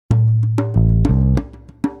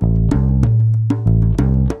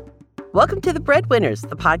Welcome to The Breadwinners,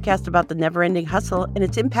 the podcast about the never-ending hustle and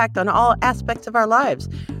its impact on all aspects of our lives.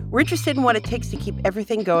 We're interested in what it takes to keep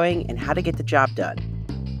everything going and how to get the job done.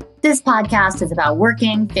 This podcast is about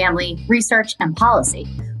working, family, research, and policy.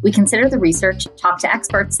 We consider the research, talk to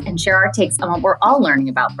experts, and share our takes on what we're all learning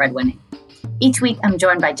about breadwinning. Each week, I'm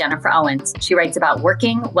joined by Jennifer Owens. She writes about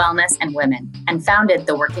working, wellness, and women, and founded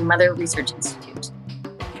the Working Mother Research Institute.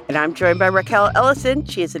 And I'm joined by Raquel Ellison.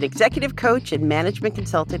 She is an executive coach and management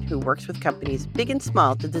consultant who works with companies big and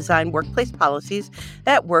small to design workplace policies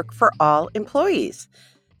that work for all employees.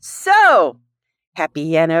 So,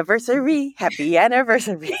 happy anniversary to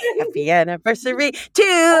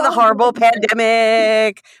the horrible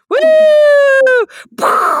pandemic. Woo!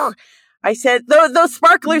 I said, those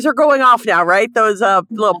sparklers are going off now, right? Those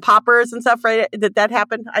little poppers and stuff, right? Did that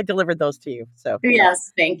happen? I delivered those to you. So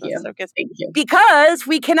yes, thank you. So thank you. Because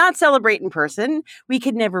we cannot celebrate in person. We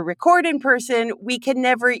could never record in person. We can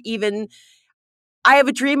never even, I have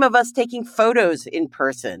a dream of us taking photos in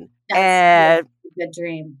person. That's a good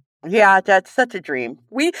dream. Yeah, that's such a dream.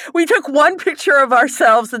 We took one picture of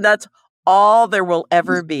ourselves and that's all there will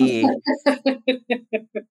ever be.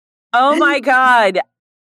 Oh my God.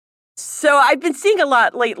 So I've been seeing a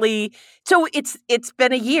lot lately. So it's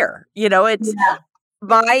been a year, in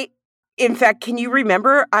fact, can you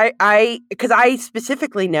remember? Because I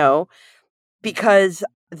specifically know because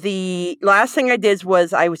the last thing I did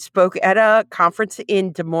was I spoke at a conference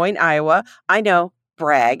in Des Moines, Iowa. I know,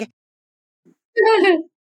 brag.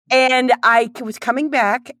 And I was coming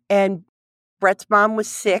back and Brett's mom was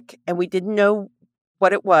sick and we didn't know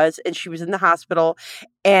what it was. And she was in the hospital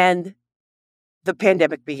and the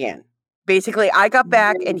pandemic began. Basically, I got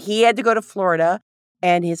back and he had to go to Florida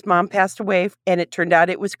and his mom passed away and it turned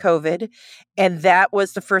out it was COVID. And that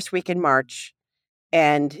was the first week in March.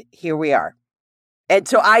 And here we are. And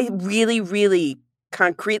so I really, really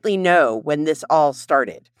concretely know when this all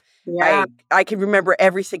started. Yeah. I can remember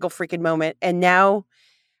every single freaking moment. And now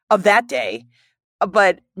of that day,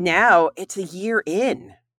 but now it's a year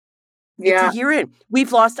in. Yeah. It's a year in.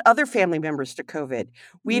 We've lost other family members to COVID.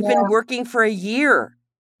 We've been working for a year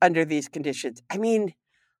under these conditions. I mean,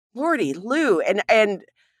 Lordy Lou, and I'm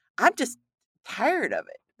just tired of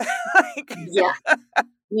it.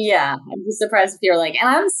 Yeah. I'd be surprised if you're like, and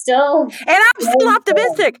I'm still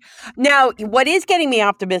optimistic. Now, what is getting me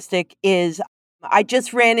optimistic is I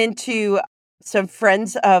just ran into some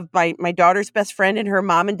friends of my daughter's best friend and her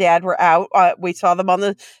mom and dad were out. We saw them on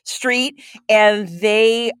the street and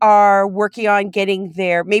they are working on getting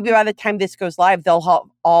maybe by the time this goes live, they'll have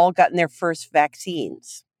all gotten their first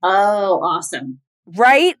vaccines. Oh, awesome.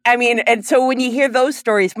 Right? I mean, and so when you hear those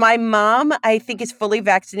stories, my mom, I think, is fully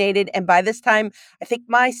vaccinated. And by this time, I think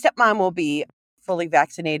my stepmom will be fully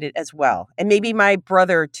vaccinated as well. And maybe my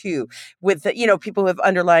brother too, with, people who have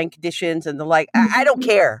underlying conditions and the like. I don't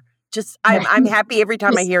care. Just, I'm happy every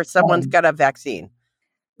time I hear someone's got a vaccine.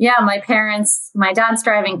 Yeah, my dad's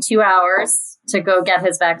driving 2 hours to go get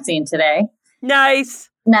his vaccine today. Nice.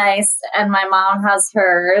 And my mom has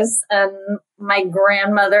hers. And my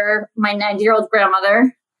grandmother, my 90-year-old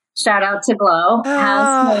grandmother, shout out to Glow,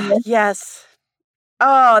 has hers. Yes.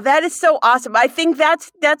 Oh, that is so awesome. I think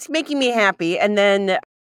that's making me happy. And then,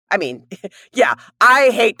 I mean, yeah,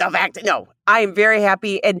 I hate the vaccine. No, I am very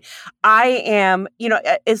happy. And I am,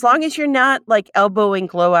 as long as you're not like elbowing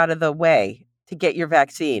Glow out of the way to get your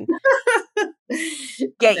vaccine,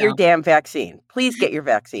 get your damn vaccine. Please get your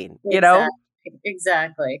vaccine,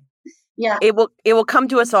 Exactly. Yeah. It will come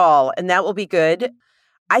to us all and that will be good.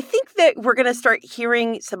 I think that we're going to start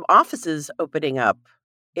hearing some offices opening up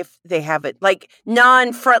if they have it, like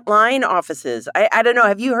non-frontline offices. I don't know.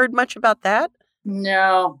 Have you heard much about that?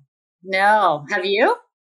 No. Have you?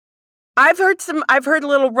 I've heard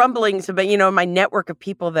little rumblings about, my network of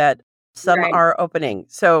people that some are opening.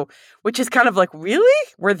 So, which is kind of like, really?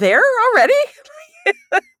 We're there already?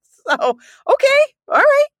 So, okay. All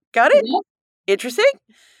right. Got it. Yeah. Interesting.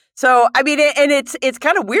 So, I mean, and it's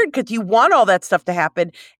kind of weird because you want all that stuff to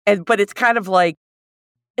happen. But it's kind of like,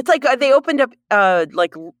 it's like they opened up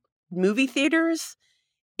like movie theaters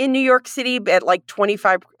in New York City at like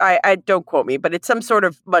 25, I don't quote me, but it's some sort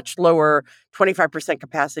of much lower 25%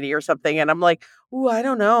 capacity or something. And I'm like, ooh, I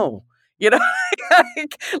don't know.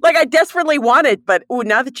 Like I desperately want it, but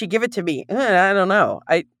now that you give it to me, I don't know.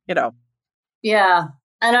 Yeah.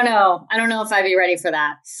 I don't know. I don't know if I'd be ready for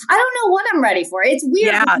that. I don't know what I'm ready for. It's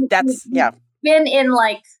weird. Yeah, been in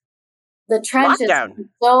like the trenches lockdown for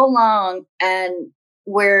so long and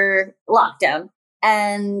we're locked down.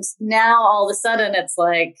 And now all of a sudden it's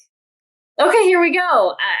like, okay, here we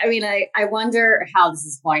go. I mean, I wonder how this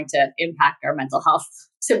is going to impact our mental health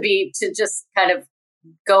to just kind of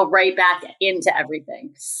go right back into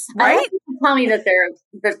everything. I had Right? people tell me that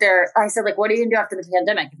I said, like, what are you gonna do after the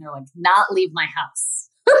pandemic? And they're like, not leave my house.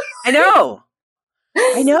 I know.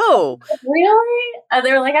 I know. Really? And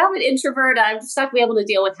they're like, I'm an introvert. I'm just not gonna be able to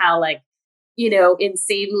deal with how, like,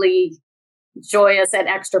 insanely joyous and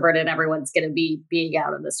extroverted everyone's gonna be being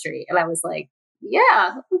out on the street. And I was like,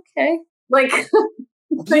 yeah, okay. Like,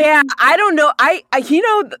 Yeah, I don't know.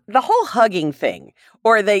 The whole hugging thing,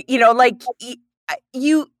 or I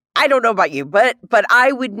don't know about you, but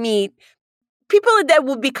I would meet people that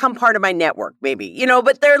will become part of my network, maybe,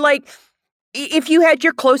 but they're like, if you had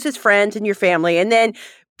your closest friends and your family, and then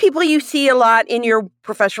people you see a lot in your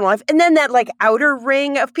professional life, and then that like outer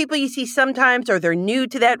ring of people you see sometimes, or they're new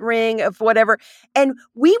to that ring of whatever. And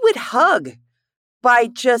we would hug by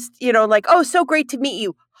just, like, oh, so great to meet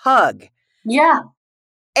you, hug. yeah.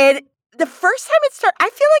 And the first time I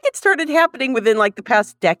feel like it started happening within like the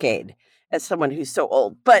past decade as someone who's so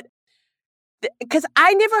old, but because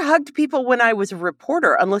I never hugged people when I was a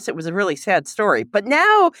reporter, unless it was a really sad story. But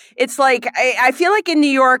now it's like, I feel like in New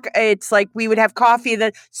York, it's like we would have coffee and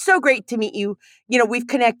then, so great to meet you. We've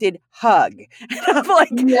connected, hug. And I'm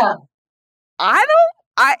like, Yeah.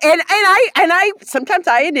 Sometimes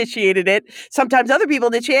I initiated it. Sometimes other people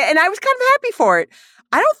initiated it. And I was kind of happy for it.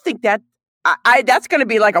 I don't think that, that's going to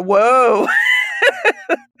be like a whoa.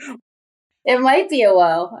 It might be a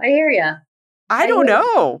whoa. I hear you. I don't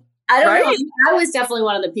know. I don't right? know. I was definitely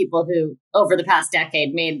one of the people who, over the past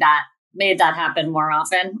decade, made that happen more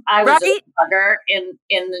often. I was just a hugger in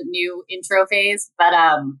the new intro phase, but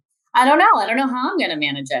I don't know. I don't know how I'm going to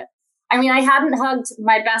manage it. I mean, I hadn't hugged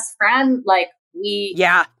my best friend. Like, we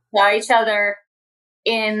saw each other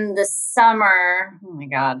in the summer. Oh my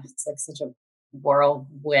God, it's like such a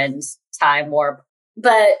whirlwind time warp.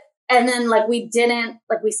 And then like we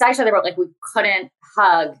saw each other, but like we couldn't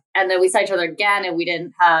hug. And then we saw each other again and we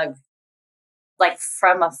didn't hug, like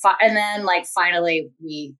from afar. And then like finally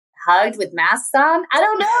we hugged with masks on. I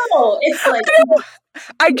don't know. It's like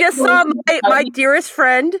I just saw my dearest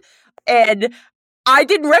friend, and I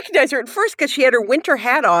didn't recognize her at first because she had her winter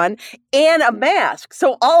hat on and a mask.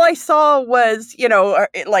 So all I saw was,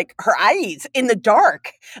 like her eyes in the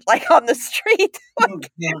dark, like on the street.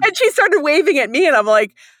 And she started waving at me, and I'm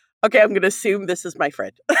like, okay, I'm going to assume this is my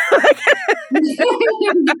friend. And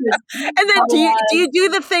then do you do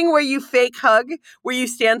the thing where you fake hug, where you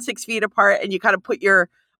stand 6 feet apart and you kind of put your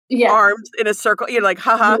arms in a circle? You're like,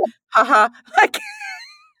 haha, haha, like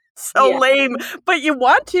lame, but you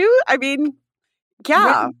want to. I mean,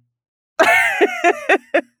 yeah.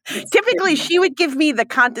 Typically, she would give me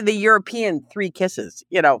the European 3 kisses,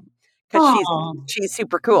 because she's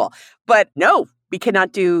super cool. But no, we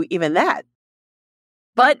cannot do even that.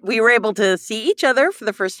 But we were able to see each other for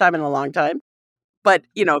the first time in a long time. But,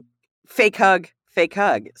 fake hug.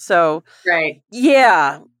 So, right.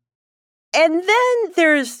 Yeah. And then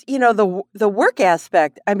there's, the work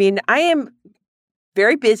aspect. I mean, I am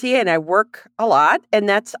very busy and I work a lot, and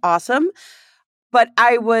that's awesome. But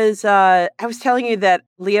I was telling you that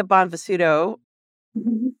Leah Bonvisuto,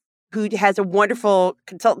 who has a wonderful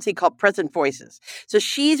consultancy called Present Voices. So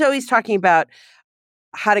she's always talking about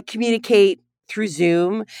how to communicate through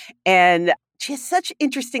Zoom, and she has such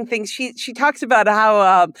interesting things. She talks about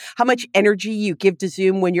how much energy you give to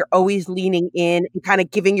Zoom when you're always leaning in and kind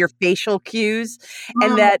of giving your facial cues,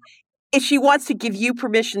 and that if she wants to give you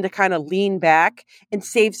permission to kind of lean back and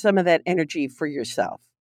save some of that energy for yourself.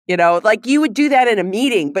 Like you would do that in a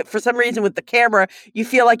meeting, but for some reason with the camera, you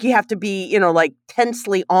feel like you have to be, like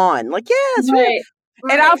tensely on. Like, yes, right.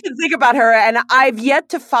 And I often think about her, and I've yet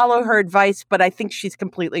to follow her advice, but I think she's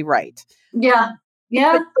completely right. Yeah.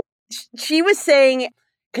 Yeah. But she was saying,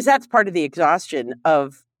 because that's part of the exhaustion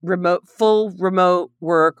of full remote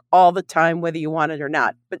work all the time, whether you want it or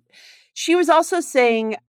not. But she was also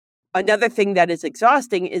saying another thing that is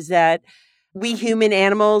exhausting is that we human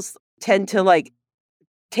animals tend to like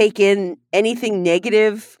take in anything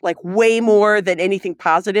negative, like way more than anything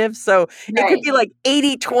positive. So it could be like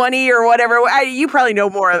 80-20 or whatever. You probably know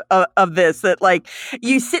more of this, that like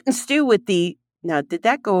you sit and stew with now, did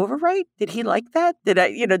that go over right? Did he like that? Did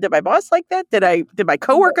my boss like that? Did my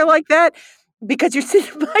coworker like that? Because you're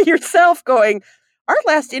sitting by yourself going, our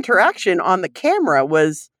last interaction on the camera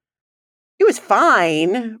was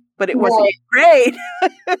fine, but it wasn't great.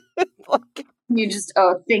 You just,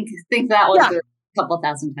 think that one through couple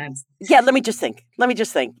thousand times. Yeah, let me just think.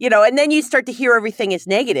 And then you start to hear everything is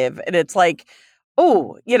negative, and it's like,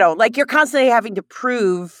 like you're constantly having to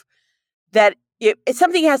prove that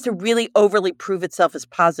something has to really overly prove itself as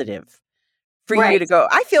positive for you to go,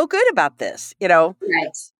 I feel good about this,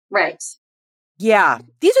 Right. Yeah.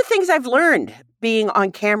 These are things I've learned being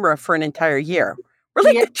on camera for an entire year. We're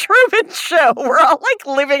like Yeah. the Truman Show. We're all like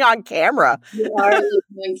living on camera. We are living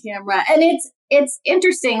on camera. And it's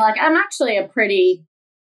interesting. Like I'm a pretty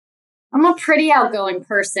outgoing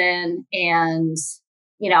person. And,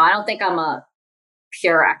 I don't think I'm a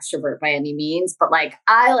pure extrovert by any means, but like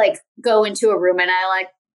I like go into a room and I like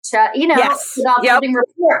chat, Yes. without Yep. building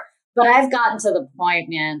rapport. But I've gotten to the point,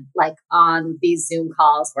 man, like on these Zoom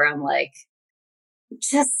calls where I'm like,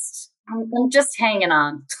 I'm just hanging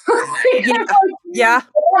on. Yeah.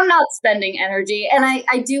 I'm not spending energy. And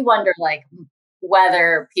I do wonder like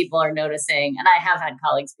whether people are noticing. And I have had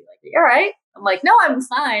colleagues be like, "You're right." I'm like, "No, I'm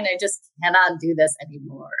fine. I just cannot do this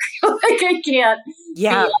anymore." Like I can't be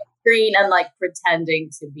Yeah. on screen and like pretending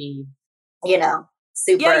to be,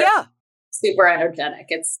 super, Yeah. super energetic.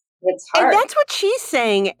 It's hard. And that's what she's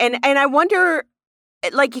saying. And I wonder,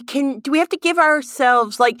 like, do we have to give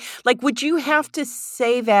ourselves like would you have to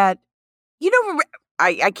say that,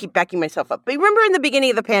 I keep backing myself up. But remember in the beginning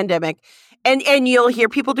of the pandemic, and you'll hear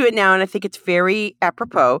people do it now, and I think it's very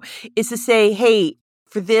apropos, is to say, hey,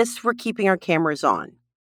 for this, we're keeping our cameras on.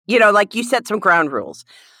 Like you set some ground rules.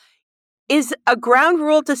 Is a ground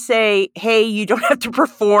rule to say, hey, you don't have to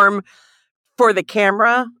perform for the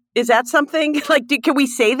camera? Is that something like, can we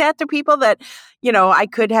say that to people that, I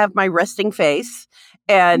could have my resting face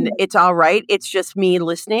and it's all right. It's just me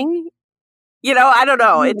listening. I don't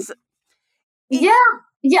know. It's, yeah.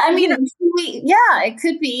 I mean, it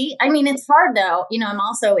could be. I mean, it's hard though. I'm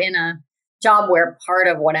also in a job where part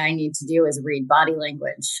of what I need to do is read body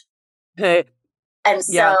language. And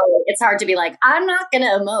so it's hard to be like, I'm not going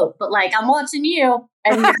to emote, but like, I'm watching you.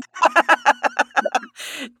 And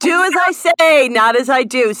do as I say, not as I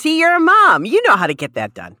do. See, you're a mom. You know how to get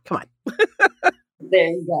that done. Come on. There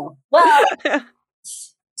you go. Well, did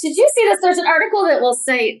you see this? There's an article that will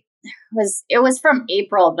say, it was from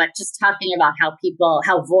April, but just talking about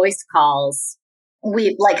how voice calls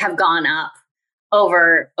we like have gone up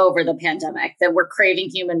over the pandemic, that we're craving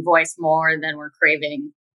human voice more than we're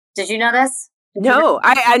craving. Did you know this? No,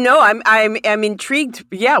 I know. I'm intrigued.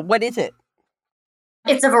 Yeah. What is it?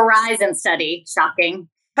 It's a Verizon study. Shocking.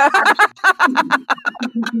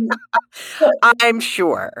 I'm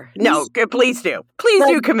sure. No, please do. Please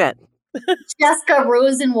do commit. Jessica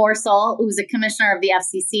Rosenworcel, who's a commissioner of the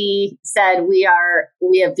FCC, said we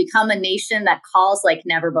have become a nation that calls like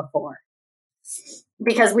never before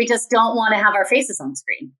because we just don't want to have our faces on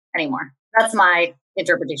screen anymore. That's my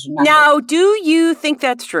interpretation. Now, do you think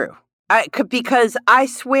that's true? Because I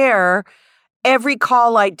swear every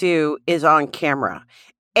call I do is on camera.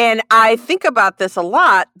 And I think about this a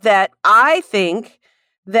lot, that I think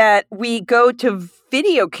that we go to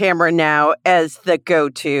video camera now as the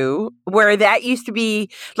go-to, where that used to be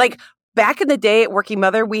like back in the day at Working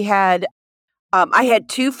Mother, we had, I had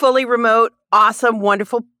 2 fully remote, awesome,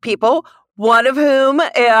 wonderful people, one of whom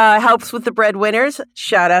helps with the breadwinners.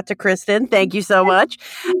 Shout out to Kristen. Thank you so much.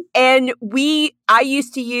 And I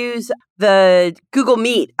used to use the Google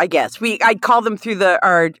Meet, I guess. I'd call them through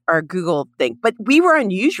our Google thing, but we were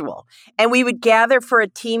unusual. And we would gather for a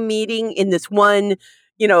team meeting in this one,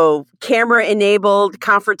 camera enabled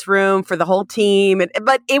conference room for the whole team.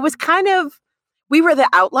 But it was kind of, we were the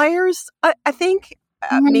outliers, I think.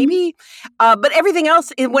 Maybe, but everything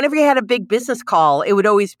else. Whenever you had a big business call, it would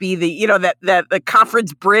always be the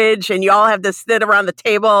conference bridge, and you all have to sit around the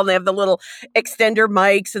table, and they have the little extender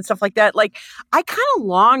mics and stuff like that. Like, I kind of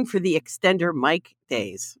long for the extender mic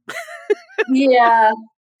days. Yeah.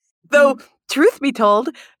 Though, truth be told,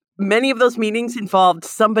 many of those meetings involved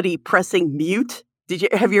somebody pressing mute.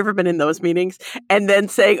 Have you ever been in those meetings and then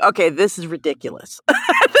saying, "Okay, this is ridiculous,"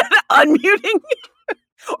 unmuting?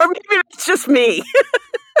 Or maybe it's just me.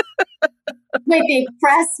 Wait, they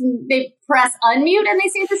press unmute and they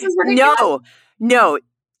say this is ridiculous? No.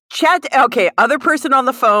 Chat. Okay, other person on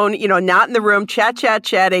the phone, not in the room,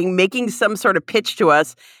 chatting, making some sort of pitch to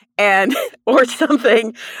us or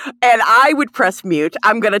something. And I would press mute.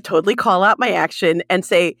 I'm going to totally call out my action and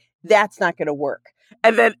say, that's not going to work.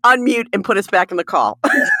 And then unmute and put us back in the call.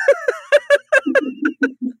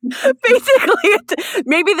 Basically,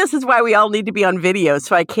 maybe this is why we all need to be on video,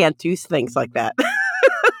 so I can't do things like that.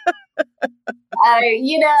 I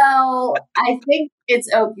think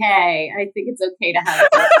it's okay. I think it's okay to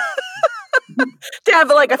have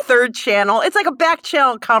like a third channel. It's like a back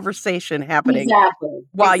channel conversation happening. Exactly.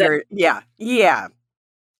 While you're, yeah.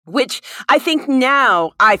 Which I think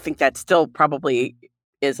that still probably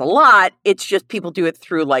is a lot. It's just people do it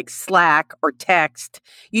through like Slack or text.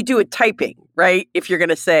 You do it typing, right? If you're going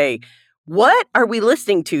to say, what are we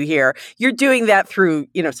listening to here? You're doing that through,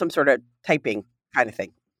 some sort of typing kind of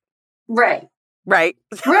thing. Right. Right.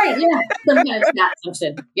 Right. Yeah. Some kind of chat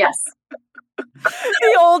function. Yes.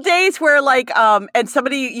 The old days where and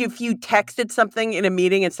somebody, if you texted something in a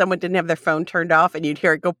meeting and someone didn't have their phone turned off and you'd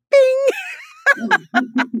hear it go bing.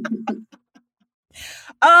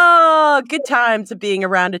 Oh, good times of being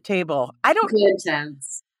around a table. Good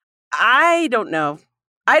times. I don't know.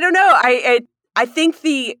 I think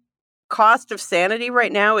the cost of sanity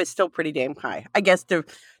right now is still pretty damn high. I guess to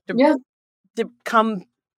come,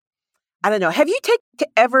 I don't know. Have you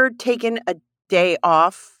ever taken a day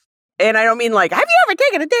off? And I don't mean have you ever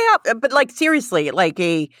taken a day off? But seriously,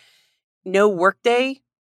 a no work day?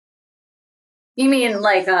 You mean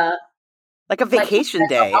like a vacation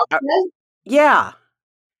day? health day? Yeah.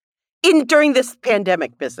 During this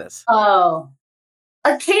pandemic business. Oh,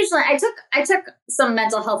 occasionally I took some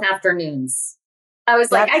mental health afternoons. I was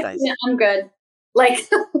That's like, nice. I'm good.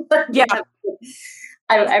 Yeah,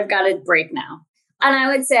 I've got a break now. And I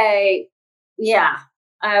would say, yeah,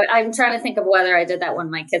 I'm trying to think of whether I did that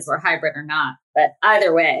when my kids were hybrid or not. But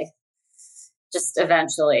either way, just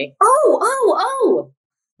eventually. Oh.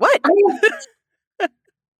 What?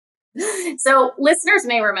 So listeners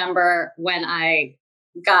may remember when I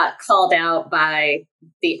got called out by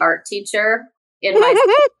the art teacher in my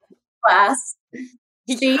class.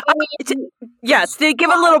 Yes, to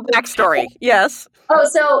give a little backstory. Yes. Oh,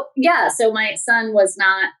 so my son was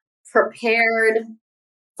not prepared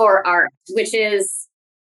for art, which is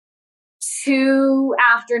 2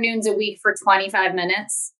 afternoons a week for 25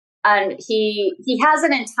 minutes. And he has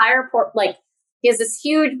an entire he has this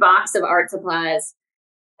huge box of art supplies,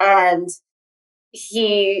 and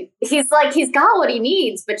he's got what he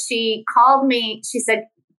needs. But she called me. She said,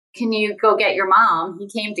 "Can you go get your mom?" He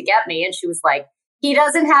came to get me, and she was like, "He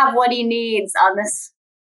doesn't have what he needs on this."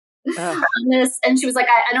 On this, and she was like,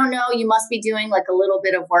 I don't know, you must be doing a little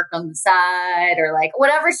bit of work on the side, or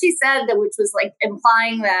whatever she said, which was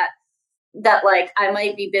implying that I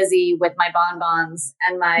might be busy with my bonbons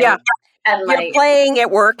and my you're playing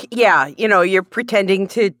at work. Yeah, you're pretending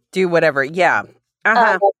to do whatever. Yeah.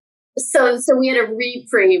 So we had a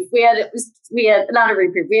reprieve. We had not a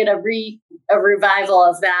reprieve. We had a revival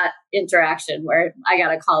of that interaction where I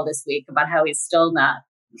got a call this week about how he's still not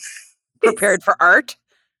prepared for art.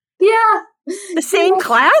 Yeah. The same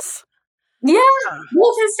class? Yeah.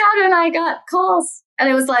 Both his daughter and I got calls. And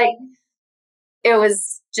it was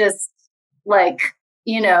just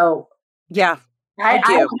Yeah. I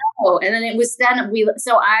don't know. And then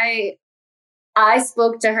I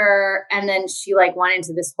spoke to her, and then she went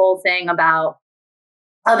into this whole thing about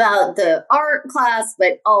the art class,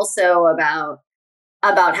 but also about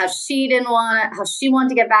how she wanted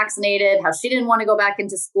to get vaccinated, how she didn't want to go back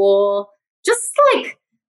into school. Just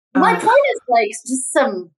my point is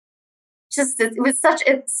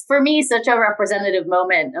it's for me such a representative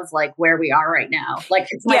moment of where we are right now.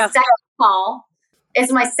 It's my second call.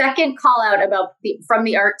 It's my second call out from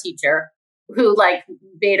the art teacher who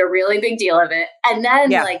made a really big deal of it. And then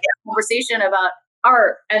the conversation about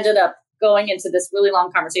art ended up going into this really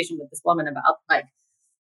long conversation with this woman about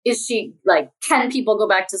is she can people go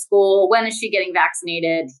back to school? When is she getting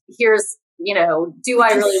vaccinated? Here's, do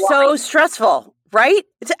I really want so stressful. Right?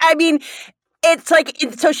 It's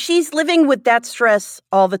so she's living with that stress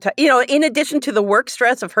all the time, in addition to the work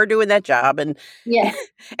stress of her doing that job and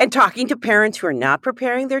and talking to parents who are not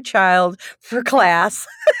preparing their child for class.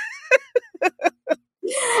 But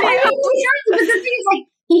the thing is,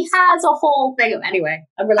 he has a whole thing of, anyway.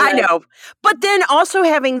 I know. But then also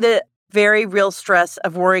having the very real stress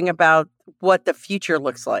of worrying about what the future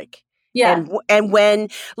looks like. Yeah. And when,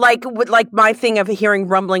 my thing of hearing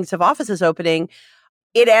rumblings of offices opening,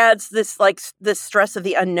 it adds this this stress of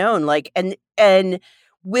the unknown. And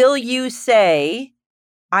will you say,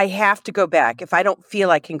 I have to go back if I don't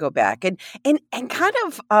feel I can go back? And kind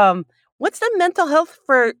of what's the mental health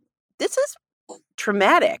for this is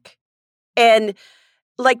traumatic. And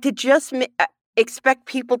to just expect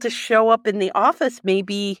people to show up in the office,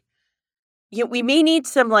 maybe we may need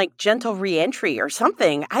some gentle reentry or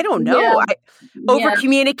something. I don't know. Over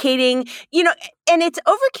communicating, and it's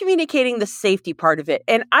over communicating the safety part of it.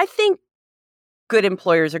 And I think good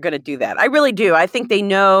employers are going to do that. I really do. I think they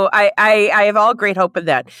know. I have all great hope of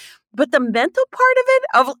that. But the mental part of it,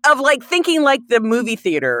 of thinking the movie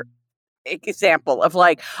theater example of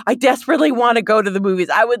I desperately want to go to the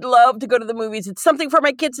movies. I would love to go to the movies. It's something for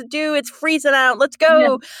my kids to do. It's freezing out. Let's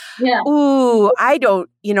go. Yeah. Ooh, I don't,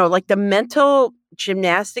 the mental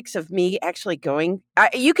gymnastics of me actually going.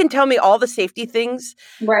 You can tell me all the safety things.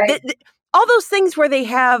 Right. All those things where they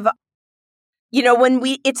have, when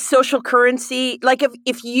it's social currency.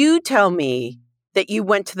 If you tell me that you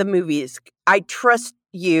went to the movies, I trust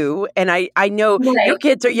you, and I know your Right.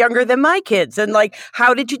 kids are younger than my kids, and like,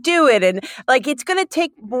 how did you do it? And like, it's going to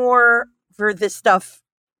take more for this stuff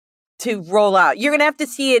to roll out. You're going to have to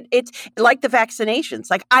see it. It's like the vaccinations.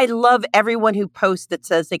 Like, I love everyone who posts that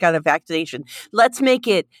says they got a vaccination. Let's make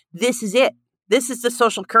it, this is it. This is the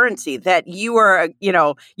social currency that you are,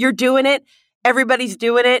 you're doing it. Everybody's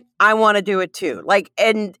doing it. I want to do it too. Like,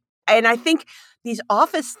 and I think these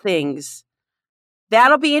office things,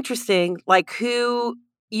 that'll be interesting. Like, who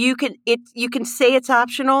you can say it's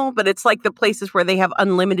optional, but it's like the places where they have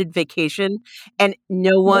unlimited vacation and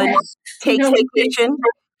no one Yes. takes No one takes vacation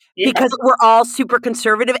Yeah. because we're all super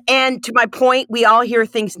conservative. And to my point, we all hear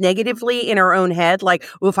things negatively in our own head. Like,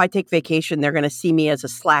 oh, if I take vacation, they're going to see me as a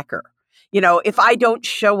slacker. If I don't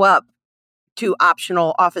show up to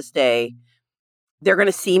optional office day, they're going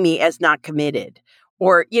to see me as not committed.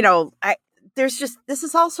 Or, this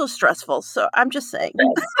is also stressful. So I'm just saying.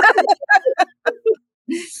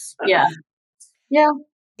 Yeah. Yeah.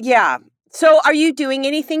 Yeah. So are you doing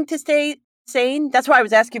anything to stay sane? That's why I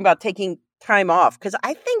was asking about taking time off, because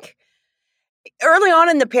I think early on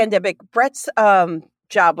in the pandemic, Brett's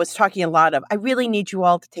job was talking a lot of, I really need you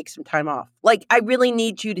all to take some time off. Like, I really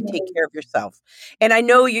need you to take care of yourself. And I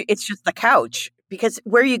know it's just the couch, because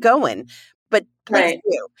where are you going? But please Right.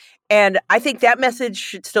 do. And I think that message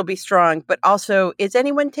should still be strong. But also, is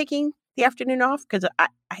anyone taking the afternoon off? Because I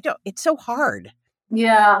don't, it's so hard.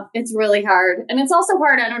 Yeah, it's really hard. And it's also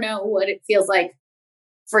hard. I don't know what it feels like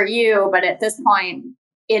for you, but at this point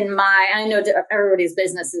I know everybody's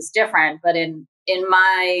business is different, but in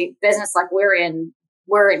my business, like we're in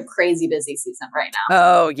crazy busy season right now.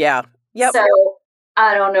 Oh, yeah. Yep. So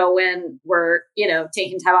I don't know when we're,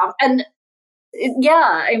 taking time off. And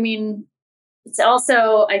I mean, it's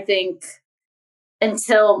also, I think,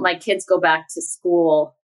 until my kids go back to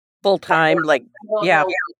school Full time, I don't know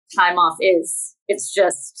what time off is. It's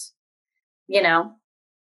just,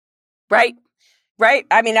 Right. Right.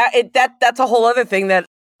 I mean, that's a whole other thing that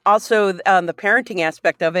also the parenting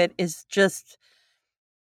aspect of it is just,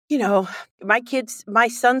 my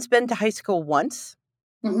son's been to high school once.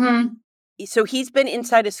 Mm-hmm. So he's been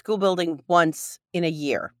inside a school building once in a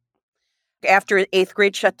year. After 8th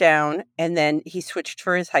grade shut down, and then he switched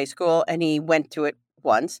for his high school and he went to it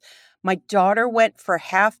once. My daughter went for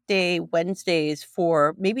half-day Wednesdays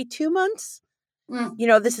for maybe 2 months.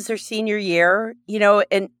 This is her senior year,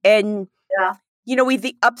 and Yeah. with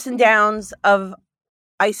the ups and downs of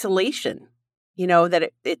isolation,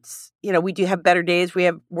 that it's, we do have better days, we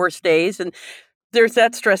have worse days. And there's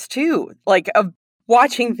that stress too, like of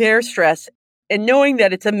watching their stress and knowing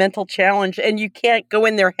that it's a mental challenge and you can't go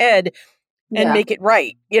in their head and make it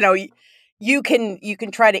right. You can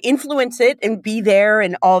try to influence it and be there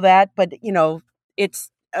and all that, but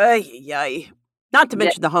it's not to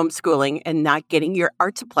mention the homeschooling and not getting your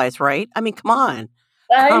art supplies right. I mean, come on.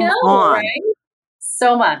 I know, right?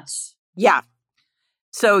 So much. Yeah.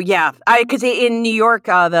 So yeah, because in New York,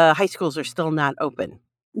 the high schools are still not open.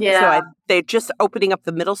 Yeah. So they're just opening up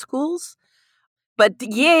the middle schools. But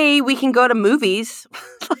yay, we can go to movies.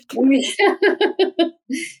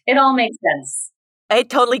 It all makes sense. It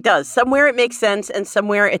totally does. Somewhere it makes sense, and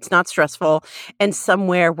somewhere it's not stressful, and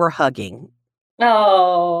somewhere we're hugging.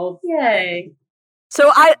 Oh, yay.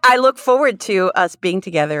 So I look forward to us being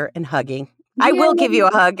together and hugging. Yay. I will give you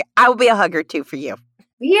a hug. I will be a hugger too for you.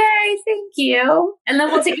 Yay, thank you. And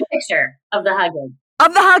then we'll take a picture of the hugging.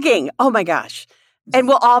 Of the hugging. Oh my gosh. And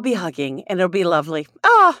we'll all be hugging, and it'll be lovely.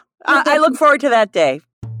 Oh, I look forward to that day.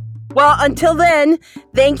 Well, until then,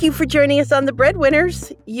 thank you for joining us on The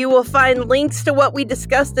Breadwinners. You will find links to what we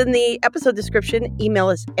discussed in the episode description. Email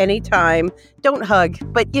us anytime. Don't hug,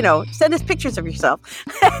 but, send us pictures of yourself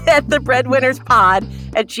at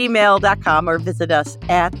thebreadwinnerspod@gmail.com or visit us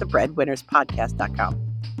at thebreadwinnerspodcast.com.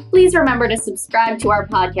 Please remember to subscribe to our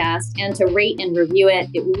podcast and to rate and review it.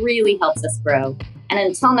 It really helps us grow. And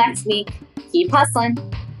until next week, keep hustling.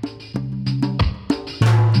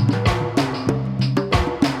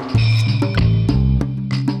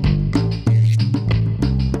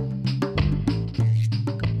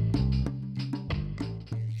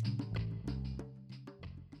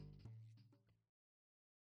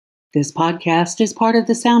 This podcast is part of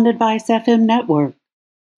the Sound Advice FM network.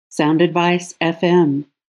 Sound Advice FM.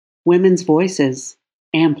 Women's voices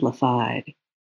amplified.